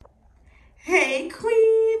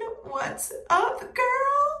What's up,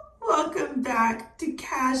 girl? Welcome back to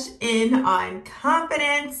Cash In on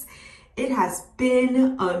Confidence. It has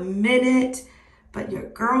been a minute, but your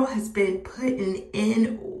girl has been putting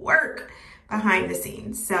in work behind the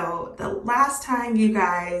scenes. So the last time you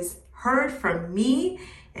guys heard from me,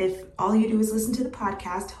 if all you do is listen to the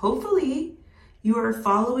podcast, hopefully you are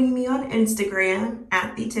following me on Instagram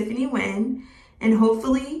at the Tiffany Wynn, and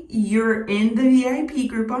hopefully you're in the VIP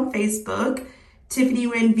group on Facebook,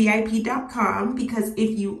 TiffanyWynnVIP.com, because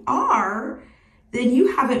if you are, then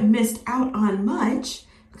you haven't missed out on much,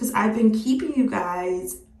 because I've been keeping you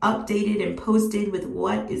guys updated and posted with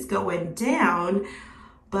what is going down.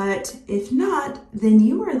 But if not, then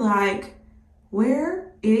you are like,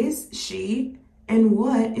 where is she and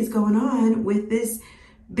what is going on with this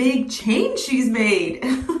big change she's made?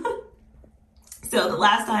 So the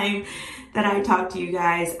last time that I talked to you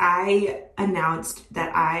guys, I announced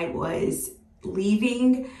that I was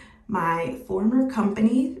leaving my former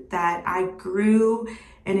company that I grew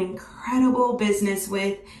an incredible business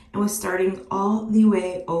with and was starting all the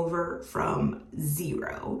way over from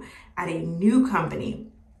zero at a new company.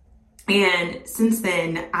 And since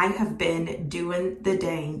then, I have been doing the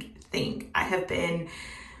dang thing. I have been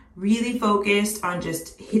really focused on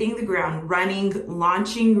just hitting the ground running,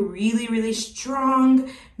 launching really, really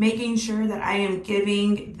strong, making sure that I am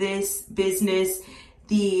giving this business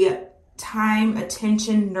the time,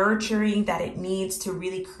 attention, nurturing that it needs to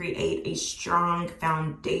really create a strong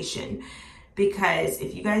foundation. Because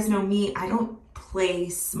if you guys know me, I don't play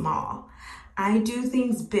small. I do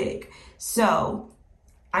things big. So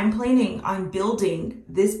I'm planning on building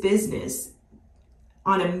this business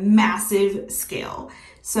on a massive scale.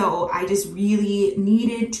 So I just really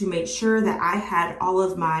needed to make sure that I had all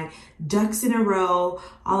of my ducks in a row,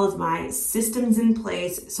 all of my systems in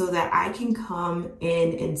place so that I can come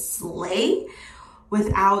in and slay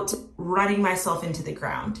without running myself into the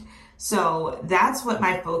ground. So that's what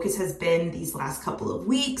my focus has been these last couple of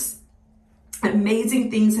weeks.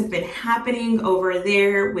 Amazing things have been happening over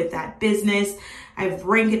there with that business. I've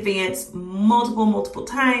rank advanced multiple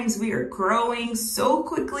times. We are growing so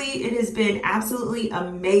quickly. It has been absolutely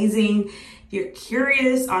amazing. If you're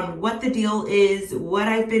curious on what the deal is, what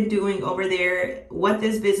I've been doing over there, what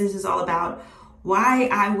this business is all about, why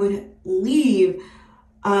I would leave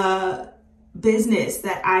a business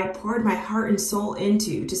that I poured my heart and soul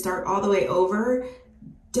into to start all the way over,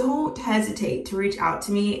 don't hesitate to reach out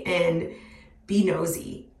to me and be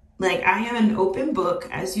nosy. Like, I am an open book,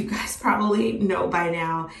 as you guys probably know by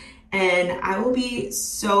now, and I will be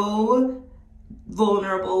so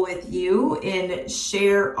vulnerable with you and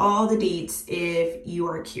share all the deets if you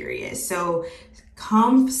are curious. So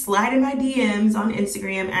come slide in my DMs on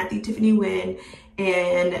Instagram at the Tiffany Wynn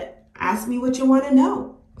and ask me what you want to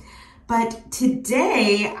know. But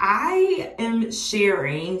today I am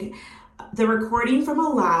sharing the recording from a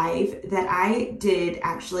live that I did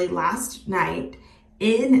actually last night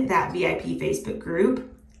in that VIP Facebook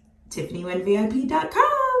group,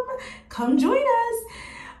 TiffanyWynnVIP.com. Come join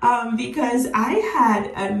us because I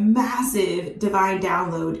had a massive divine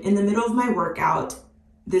download in the middle of my workout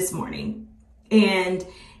this morning. And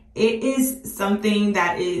it is something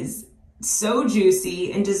that is so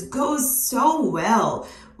juicy and just goes so well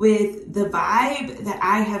with the vibe that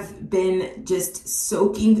I have been just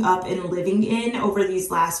soaking up and living in over these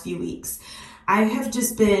last few weeks. I have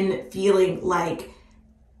just been feeling like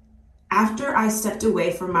after I stepped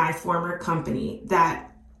away from my former company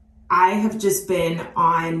that I have just been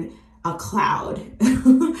on a cloud.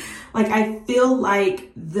 Like, I feel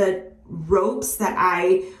like the ropes that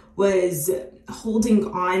I was holding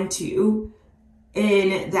on to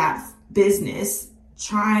in that business,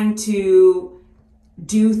 trying to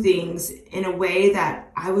do things in a way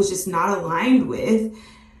that I was just not aligned with,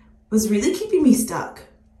 was really keeping me stuck.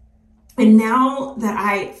 And now that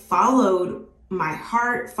I followed my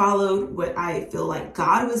heart, followed what I feel like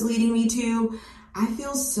God was leading me to, I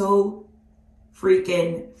feel so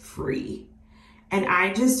freaking free. And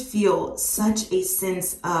I just feel such a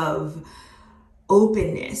sense of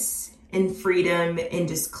openness and freedom and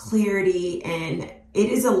just clarity. And it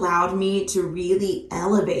has allowed me to really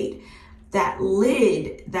elevate that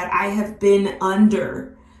lid that I have been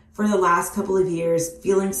under for the last couple of years,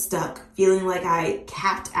 feeling stuck, feeling like I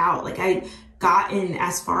capped out, like I'd gotten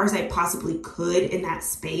as far as I possibly could in that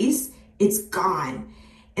space. It's gone.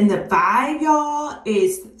 And the vibe, y'all,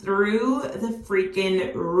 is through the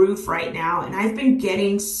freaking roof right now. And I've been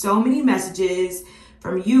getting so many messages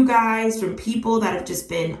from you guys, from people that have just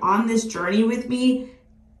been on this journey with me,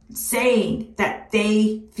 saying that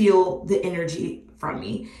they feel the energy from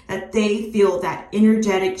me, that they feel that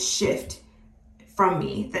energetic shift from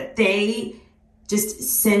me, that they just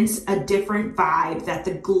sense a different vibe, that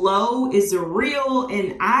the glow is real.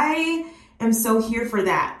 And I am so here for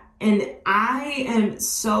that. And I am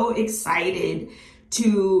so excited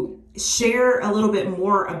to share a little bit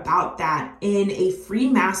more about that in a free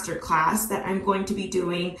masterclass that I'm going to be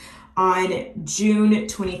doing on June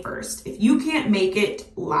 21st. If you can't make it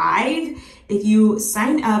live, if you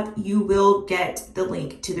sign up, you will get the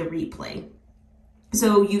link to the replay.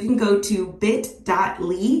 So you can go to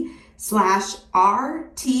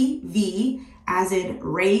bit.ly/RTV, as in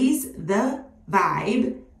Raise the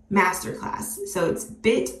Vibe Masterclass. So it's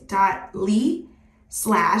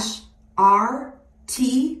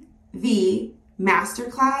bit.ly/RTV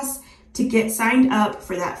Masterclass to get signed up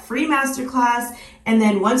for that free masterclass. And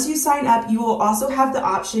then once you sign up, you will also have the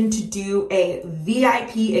option to do a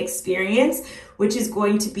VIP experience, which is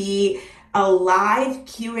going to be a live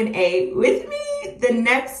Q&A with me the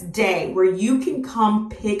next day, where you can come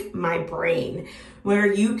pick my brain,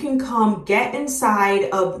 where you can come get inside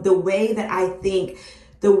of the way that I think,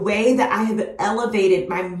 the way that I have elevated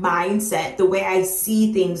my mindset, the way I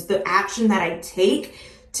see things, the action that I take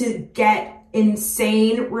to get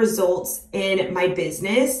insane results in my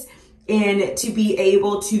business, and to be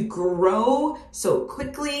able to grow so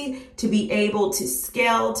quickly, to be able to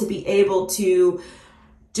scale, to be able to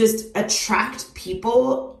just attract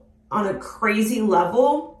people on a crazy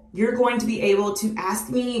level. You're going to be able to ask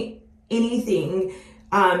me anything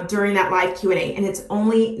during that live Q&A, and it's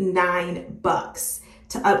only $9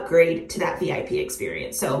 to upgrade to that VIP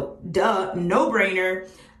experience. So no brainer.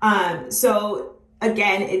 So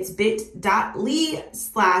again, it's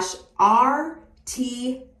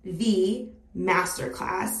bit.ly/RTV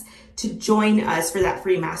Masterclass to join us for that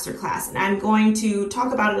free masterclass. And I'm going to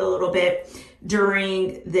talk about it a little bit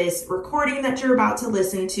during this recording that you're about to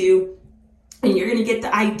listen to. And you're going to get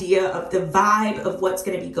the idea of the vibe of what's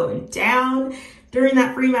going to be going down during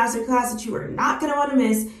that free masterclass that you are not going to want to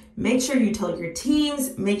miss. Make sure you tell your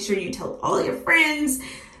teams, make sure you tell all your friends.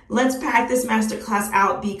 Let's pack this masterclass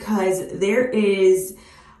out, because there is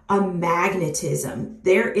a magnetism.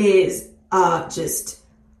 There is just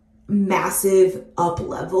massive up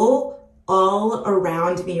level all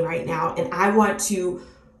around me right now. And I want to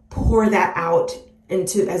pour that out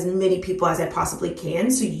into as many people as I possibly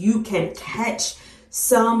can, so you can catch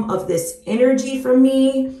some of this energy from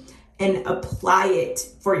me and apply it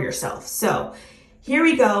for yourself. So here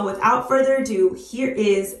we go. Without further ado, here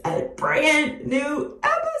is a brand new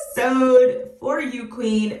episode for you,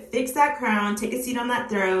 Queen. Fix that crown, take a seat on that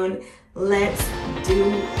throne. Let's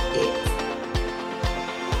do it.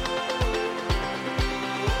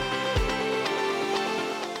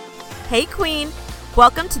 Hey, Queen.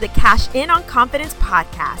 Welcome to the Cash In on Confidence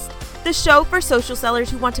podcast, the show for social sellers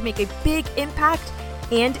who want to make a big impact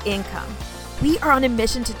and income. We are on a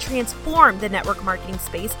mission to transform the network marketing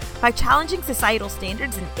space by challenging societal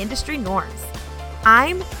standards and industry norms.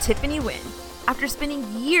 I'm Tiffany Wynn. After spending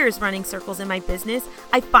years running circles in my business,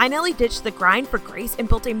 I finally ditched the grind for grace and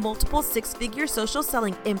built a multiple six-figure social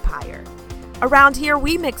selling empire. Around here,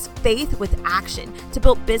 we mix faith with action to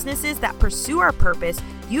build businesses that pursue our purpose,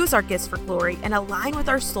 use our gifts for glory, and align with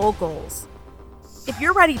our soul goals. If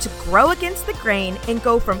you're ready to grow against the grain and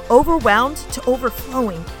go from overwhelmed to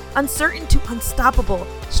overflowing, uncertain to unstoppable,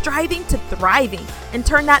 striving to thriving, and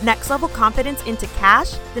turn that next level confidence into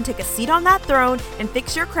cash, then take a seat on that throne and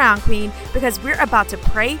fix your crown, Queen, because we're about to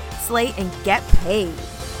pray, slay, and get paid.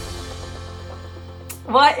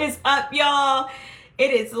 What is up, y'all?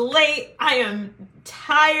 It is late. I am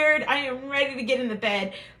tired. I am ready to get in the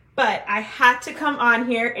bed, but I had to come on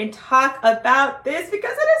here and talk about this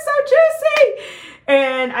because it is so juicy.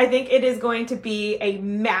 And I think it is going to be a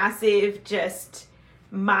massive, just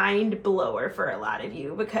mind blower for a lot of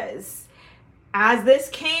you, because as this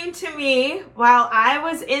came to me while I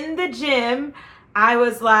was in the gym, I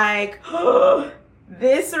was like, oh,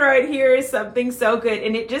 this right here is something so good.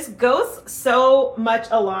 And it just goes so much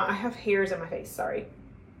along. I have hairs on my face, sorry.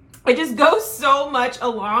 It just goes so much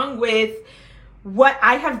along with what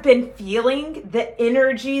I have been feeling, the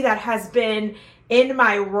energy that has been in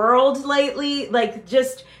my world lately, like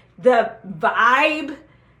just the vibe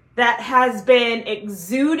that has been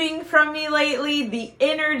exuding from me lately, the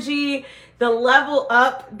energy, the level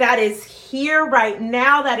up that is here right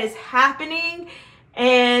now, that is happening.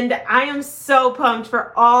 And I am so pumped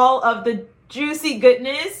for all of the juicy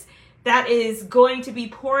goodness that is going to be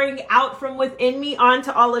pouring out from within me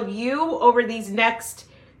onto all of you over these next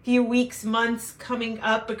few weeks, months coming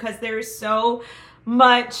up, because there is so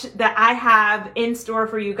much that I have in store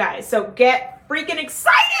for you guys. So get freaking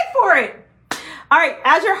excited for it. All right,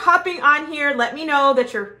 as you're hopping on here, let me know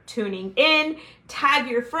that you're tuning in. Tag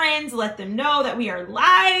your friends, let them know that we are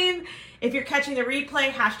live. If you're catching the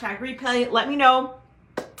replay, #replay, let me know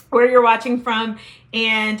where you're watching from.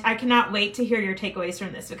 And I cannot wait to hear your takeaways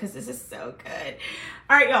from this because this is so good.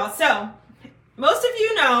 All right, y'all. So most of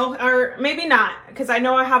you know, or maybe not, because I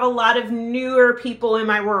know I have a lot of newer people in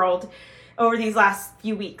my world over these last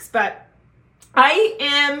few weeks, but I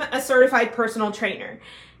am a certified personal trainer.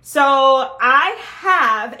 So I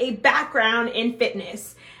have a background in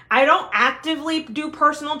fitness. I don't actively do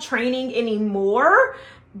personal training anymore,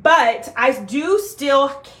 but I do still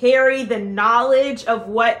carry the knowledge of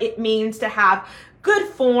what it means to have good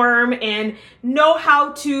form and know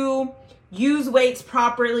how to use weights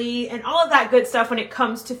properly and all of that good stuff when it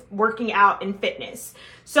comes to working out and fitness.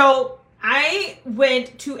 So I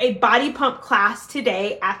went to a body pump class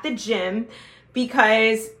today at the gym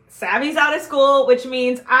because Savvy's out of school, which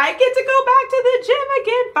means I get to go back to the gym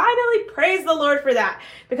again. Finally, praise the Lord for that,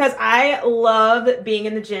 because I love being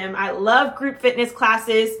in the gym. I love group fitness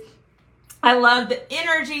classes. I love the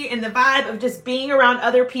energy and the vibe of just being around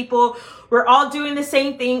other people. We're all doing the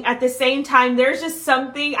same thing at the same time. There's just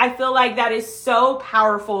something I feel like that is so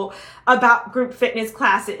powerful about group fitness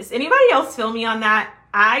classes. Anybody else feel me on that?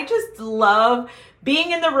 I just love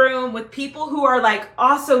being in the room with people who are like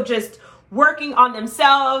also just working on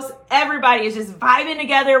themselves. Everybody is just vibing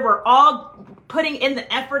together. We're all putting in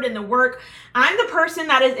the effort and the work. I'm the person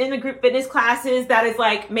that is in the group fitness classes that is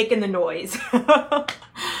like making the noise.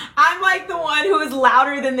 I'm like the one who is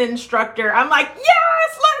louder than the instructor. I'm like,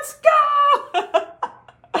 yes, let's go.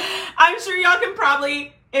 I'm sure y'all can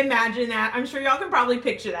probably imagine that. I'm sure y'all can probably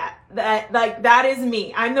picture that. That is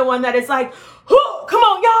me. I'm the one that is like, come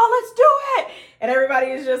on, y'all, let's do it. And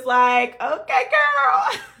everybody is just like, okay,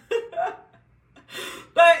 girl.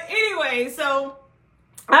 But anyway, so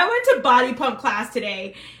I went to body pump class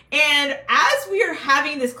today, and as we are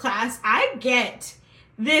having this class, I get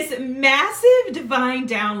this massive divine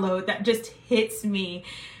download that just hits me,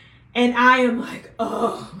 and I am like,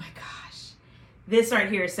 oh my gosh, this right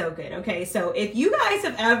here is so good. Okay, so if you guys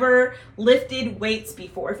have ever lifted weights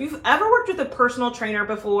before, if you've ever worked with a personal trainer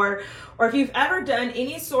before, or if you've ever done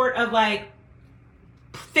any sort of like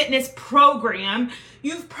fitness program,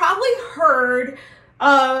 you've probably heard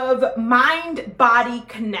of mind-body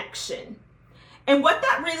connection. And what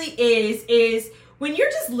that really is when you're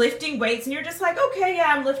just lifting weights and you're just like, okay, yeah,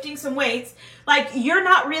 I'm lifting some weights, like you're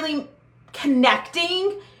not really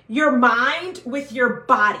connecting your mind with your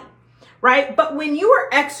body, right? But when you are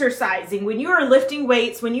exercising, when you are lifting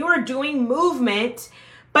weights, when you are doing movement,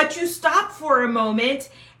 but you stop for a moment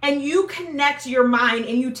and you connect your mind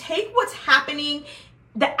and you take what's happening,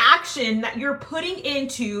 the action that you're putting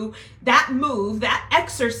into that move, that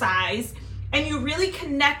exercise, and you really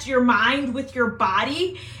connect your mind with your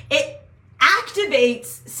body, it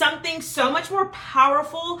activates something so much more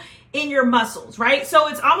powerful in your muscles, right? So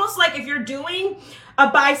it's almost like if you're doing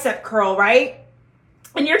a bicep curl, right?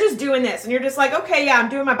 And you're just doing this and you're just like, okay, yeah, I'm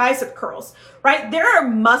doing my bicep curls, right? There are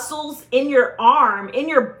muscles in your arm, in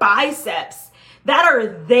your biceps that are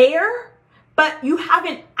there, but you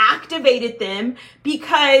haven't activated them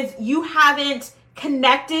because you haven't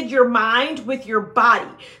connected your mind with your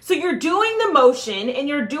body. So you're doing the motion and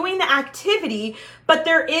you're doing the activity, but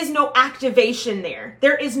there is no activation there.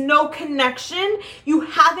 There is no connection. You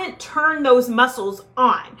haven't turned those muscles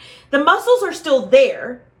on. The muscles are still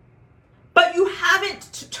there, but you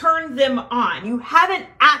haven't turned them on. You haven't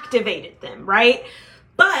activated them, right?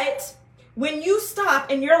 But when you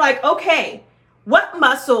stop and you're like, okay, what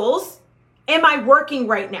muscles am I working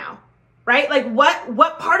right now, right? Like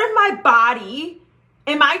what part of my body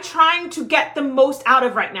am I trying to get the most out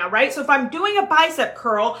of right now, right? So if I'm doing a bicep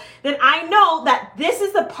curl, then I know that this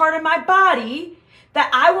is the part of my body that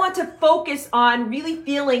I want to focus on really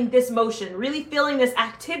feeling this motion, really feeling this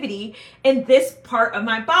activity in this part of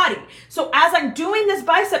my body. So as I'm doing this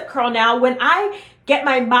bicep curl now, when I get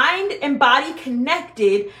my mind and body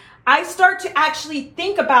connected, I start to actually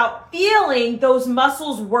think about feeling those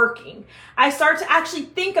muscles working. I start to actually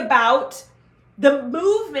think about the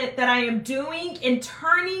movement that I am doing and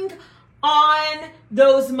turning on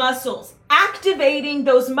those muscles, activating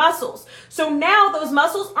those muscles. So now those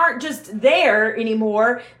muscles aren't just there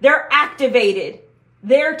anymore. They're activated.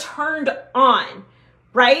 They're turned on,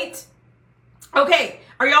 right? Okay.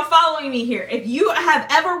 Are y'all following me here? If you have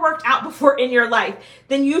ever worked out before in your life,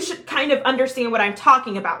 then you should kind of understand what I'm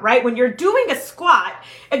talking about, right? When you're doing a squat,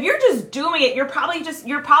 if you're just doing it, you're probably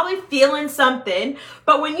feeling something.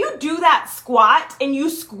 But when you do that squat and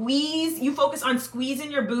you squeeze, you focus on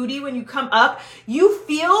squeezing your booty when you come up, you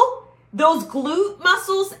feel those glute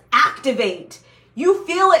muscles activate. You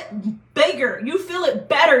feel it bigger. You feel it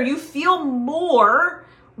better. You feel more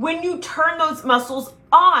when you turn those muscles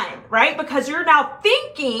on, right? Because you're now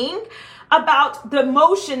thinking about the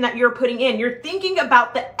motion that you're putting in. You're thinking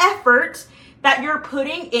about the effort that you're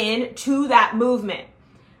putting in to that movement.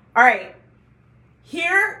 All right.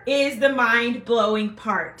 Here is the mind-blowing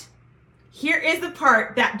part. Here is the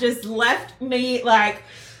part that just left me like,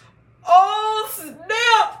 oh,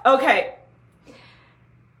 snap. Okay.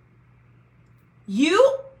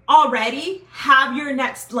 You already have your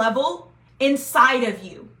next level inside of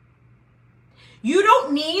you. You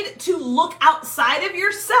don't need to look outside of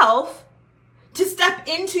yourself to step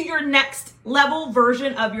into your next level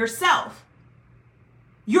version of yourself.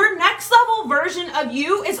 Your next level version of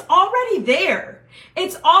you is already there.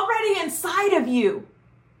 It's already inside of you.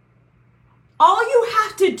 All you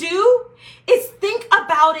have to do is think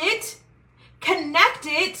about it, connect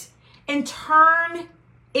it, and turn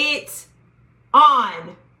it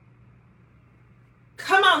on.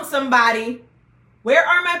 Come on, somebody. Where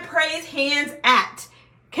are my praise hands at?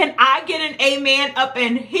 Can I get an amen up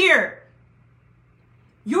in here?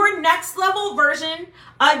 Your next level version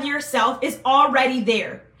of yourself is already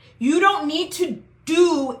there. You don't need to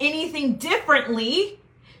do anything differently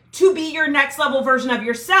to be your next level version of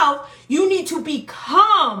yourself. You need to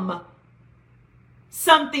become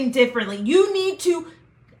something differently. You need to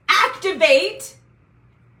activate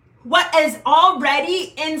what is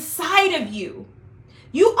already inside of you.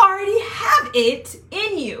 You already have it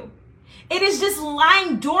in you. It is just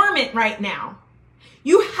lying dormant right now.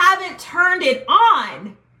 You haven't turned it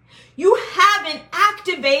on. You haven't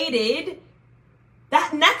activated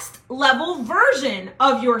that next level version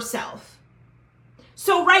of yourself.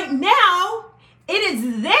 So right now, it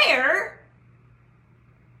is there,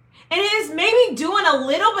 and it is maybe doing a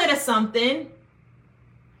little bit of something,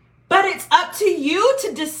 but it's up to you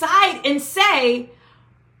to decide and say,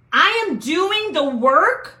 I am doing the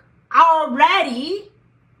work already.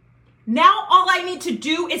 Now all I need to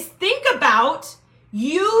do is think about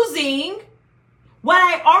using what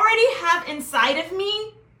I already have inside of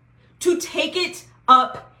me to take it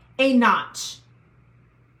up a notch.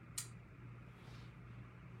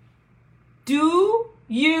 Do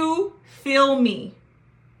you feel me?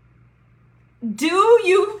 Do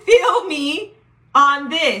you feel me on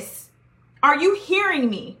this? Are you hearing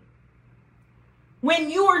me? When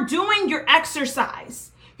you are doing your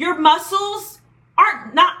exercise, your muscles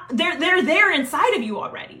they're there inside of you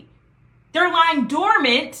already. They're lying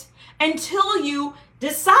dormant until you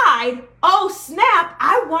decide, oh snap,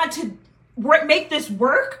 I want to make this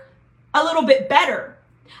work a little bit better.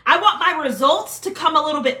 I want my results to come a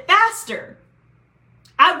little bit faster.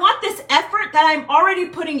 I want this effort that I'm already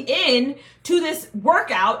putting in to this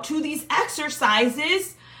workout, to these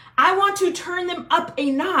exercises, I want to turn them up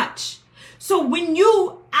a notch. So when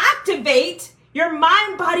you activate your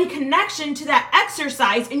mind-body connection to that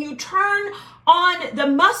exercise and you turn on the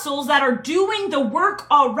muscles that are doing the work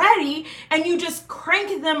already and you just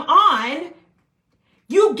crank them on,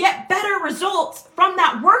 you get better results from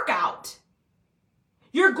that workout.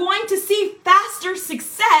 You're going to see faster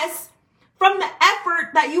success from the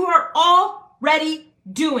effort that you are already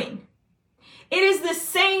doing. It is the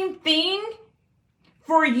same thing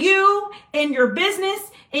for you in your business,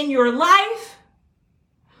 in your life.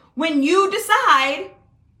 When you decide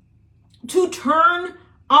to turn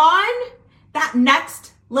on that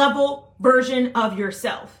next level version of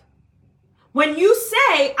yourself. When you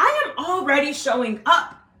say, I am already showing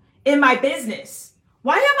up in my business.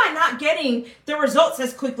 Why am I not getting the results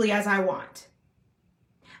as quickly as I want?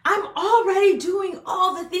 I'm already doing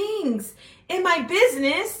all the things in my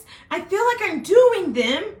business. I feel like I'm doing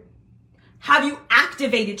them. Have you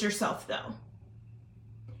activated yourself though?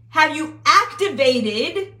 Have you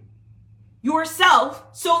activated yourself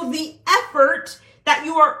so the effort that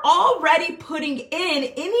you are already putting in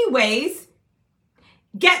anyways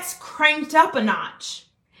gets cranked up a notch,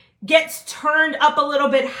 gets turned up a little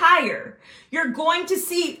bit higher? You're going to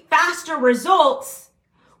see faster results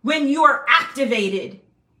when you are activated.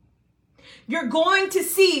 You're going to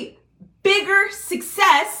see bigger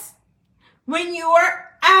success when you are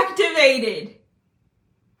activated.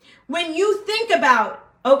 When you think about,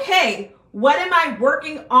 okay, what am I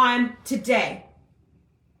working on today?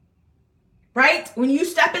 Right? When you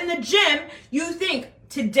step in the gym, you think,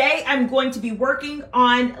 today I'm going to be working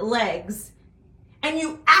on legs. And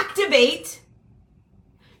you activate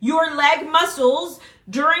your leg muscles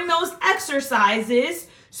during those exercises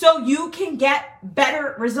so you can get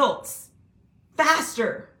better results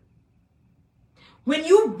faster. When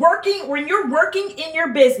you're working in your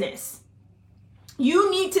business, you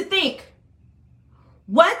need to think,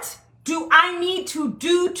 what do I need to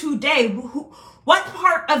do today? What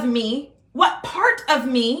part of me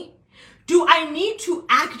do I need to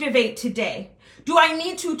activate today? Do I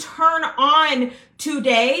need to turn on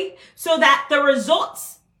today so that the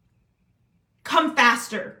results come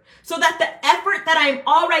faster? So that the effort that I'm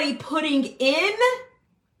already putting in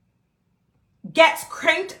gets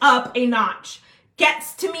cranked up a notch,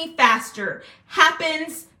 gets to me faster,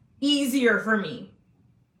 happens easier for me.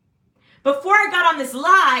 Before I got on this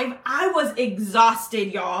live, I was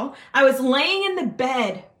exhausted, y'all. I was laying in the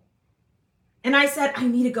bed and I said, I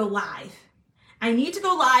need to go live. I need to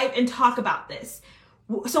go live and talk about this.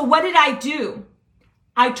 So what did I do?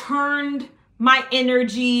 I turned my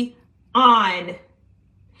energy on.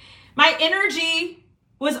 My energy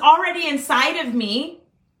was already inside of me.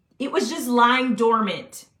 It was just lying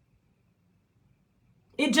dormant.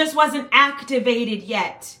 It just wasn't activated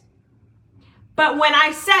yet. But when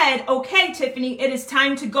I said, okay, Tiffany, it is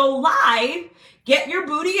time to go live, get your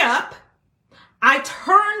booty up, I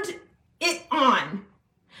turned it on.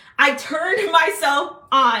 I turned myself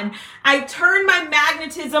on. I turned my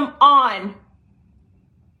magnetism on.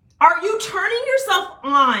 Are you turning yourself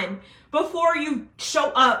on before you show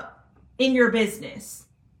up in your business?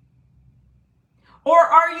 Or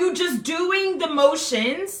are you just doing the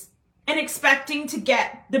motions and expecting to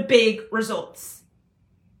get the big results?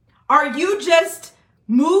 Are you just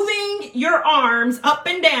moving your arms up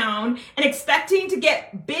and down and expecting to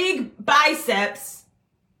get big biceps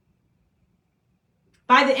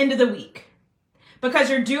by the end of the week because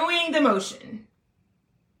you're doing the motion?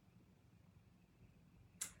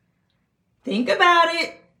 Think about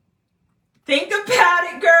it. Think about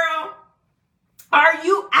it, girl. Are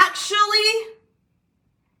you actually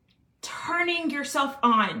turning yourself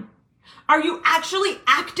on? Are you actually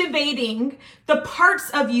activating the parts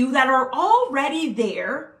of you that are already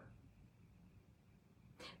there?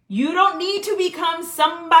 You don't need to become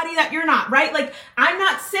somebody that you're not, right? Like, I'm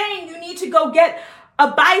not saying you need to go get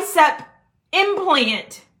a bicep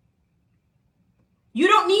implant. You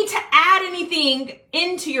don't need to add anything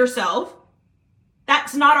into yourself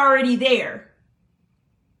that's not already there.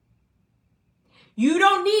 You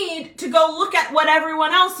don't need to go look at what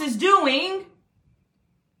everyone else is doing.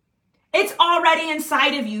 It's already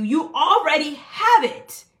inside of you. You already have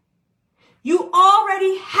it. You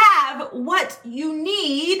already have what you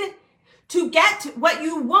need to get what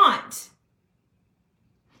you want.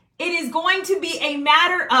 It is going to be a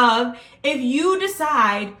matter of if you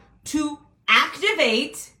decide to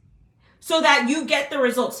activate so that you get the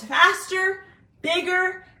results faster,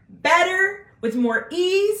 bigger, better, with more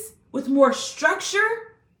ease, with more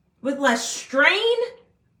structure, with less strain,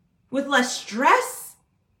 with less stress,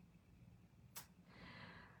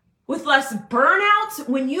 with less burnout.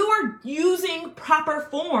 When you are using proper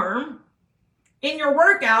form in your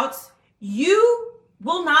workouts, you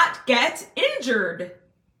will not get injured.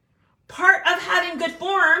 Part of having good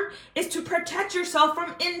form is to protect yourself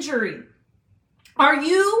from injury. Are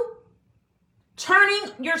you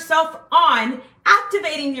turning yourself on,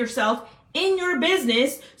 activating yourself in your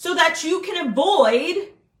business so that you can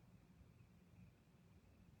avoid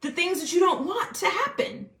the things that you don't want to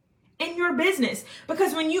happen in your business?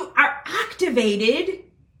 Because when you are activated,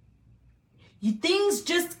 things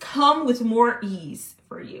just come with more ease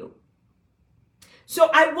for you. So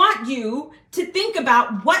I want you to think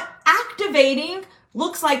about what activating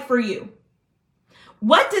looks like for you.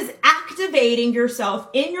 What does activating yourself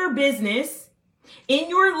in your business, in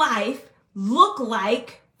your life, look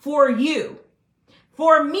like for you?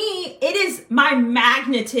 For me, it is my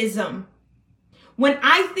magnetism. When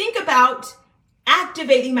I think about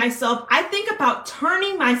activating myself, I think about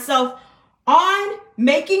turning myself on,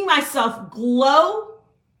 making myself glow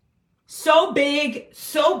so big,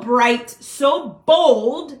 so bright, so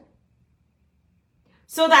bold,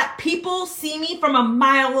 so that people see me from a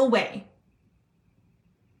mile away.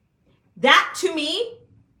 That to me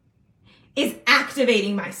is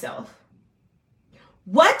activating myself.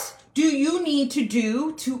 What do you need to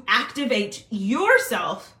do to activate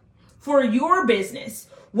yourself for your business?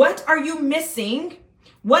 What are you missing?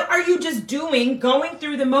 What are you just doing, going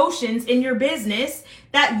through the motions in your business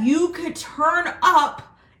that you could turn up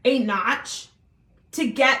a notch to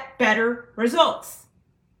get better results?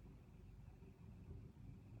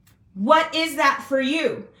 What is that for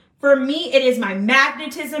you? For me, it is my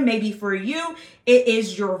magnetism. Maybe for you, it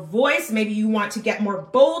is your voice. Maybe you want to get more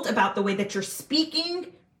bold about the way that you're speaking.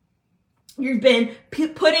 You've been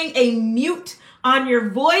putting a mute on your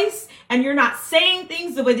voice and you're not saying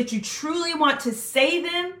things the way that you truly want to say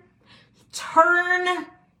them. Turn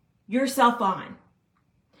yourself on.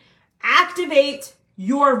 Activate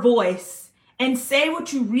your voice and say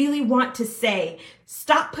what you really want to say.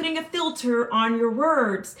 Stop putting a filter on your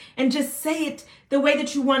words and just say it the way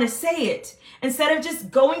that you want to say it. Instead of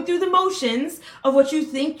just going through the motions of what you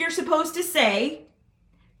think you're supposed to say,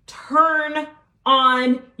 turn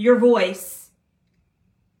on your voice.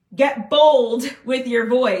 Get bold with your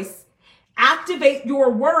voice. Activate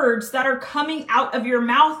your words that are coming out of your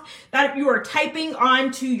mouth, that you are typing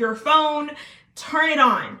onto your phone. Turn it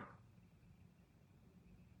on.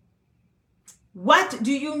 What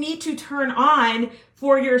do you need to turn on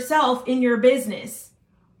for yourself in your business?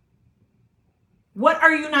 What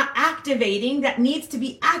are you not activating that needs to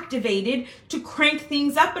be activated to crank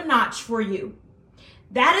things up a notch for you?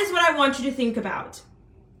 That is what I want you to think about.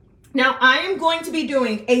 Now, I am going to be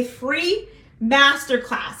doing a free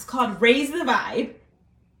masterclass called Raise the Vibe.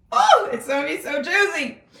 Oh, it's going to be so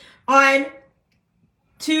juicy. On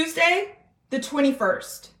Tuesday, the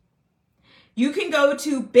 21st. You can go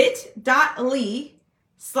to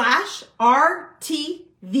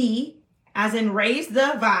bit.ly/RTV, as in Raise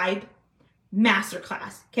the Vibe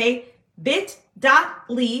Masterclass. Okay?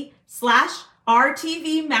 bit.ly/RTV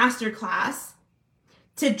Masterclass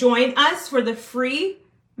to join us for the free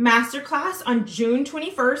masterclass on June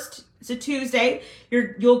 21st. It's a Tuesday.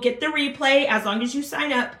 You'll get the replay. As long as you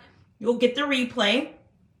sign up, you'll get the replay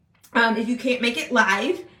if you can't make it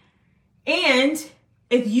live. And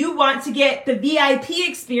if you want to get the VIP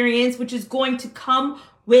experience, which is going to come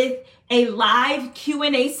with a live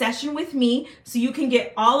Q&A session with me, so you can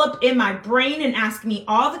get all up in my brain and ask me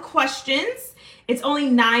all the questions, it's only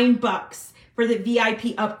 $9 for the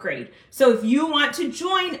VIP upgrade. So if you want to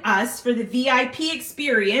join us for the VIP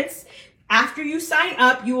experience, after you sign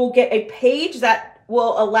up, you will get a page that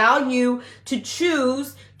will allow you to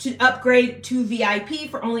choose to upgrade to VIP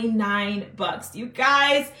for only $9. You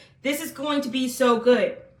guys, this is going to be so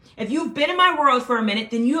good. If you've been in my world for a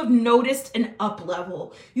minute, then you have noticed an up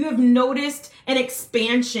level. You have noticed an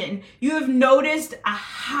expansion. You have noticed a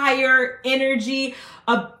higher energy,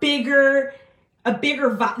 a bigger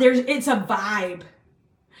vibe. It's a vibe.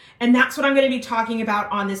 And that's what I'm going to be talking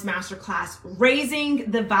about on this masterclass,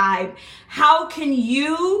 raising the vibe. How can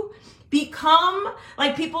you become,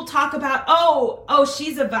 like, people talk about, oh,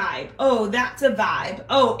 she's a vibe. Oh, that's a vibe.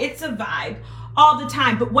 Oh, it's a vibe all the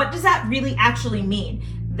time. But what does that really actually mean?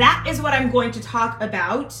 That is what I'm going to talk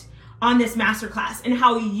about on this masterclass, and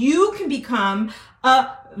how you can become a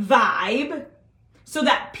vibe so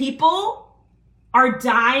that people are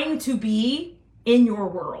dying to be in your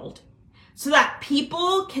world, so that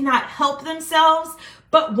people cannot help themselves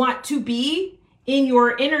but want to be in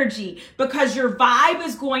your energy, because your vibe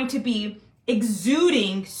is going to be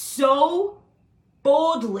exuding so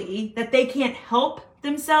boldly that they can't help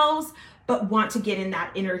themselves but want to get in that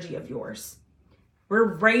energy of yours.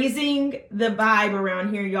 We're raising the vibe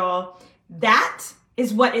around here, y'all. That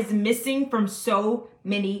is what is missing from so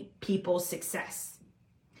many people's success.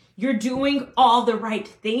 You're doing all the right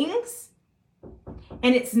things,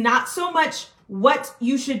 and it's not so much what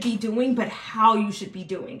you should be doing, but how you should be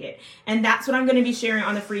doing it. And that's what I'm going to be sharing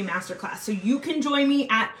on the free masterclass. So you can join me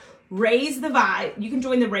at Raise the Vibe. You can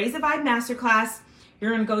join the Raise the Vibe masterclass.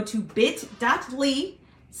 You're going to go to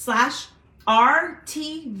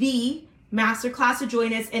bit.ly/RTV masterclass to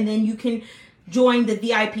join us, and then you can join the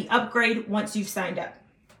VIP upgrade once you've signed up.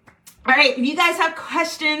 All right, if you guys have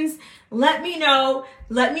questions, let me know.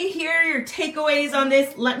 Let me hear your takeaways on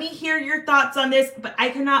this. Let me hear your thoughts on this. But I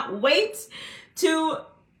cannot wait to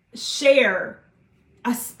share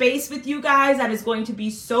a space with you guys that is going to be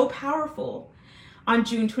so powerful on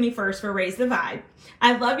June 21st for Raise the Vibe.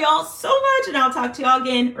 I love y'all so much, and I'll talk to y'all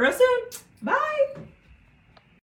again real soon. Bye.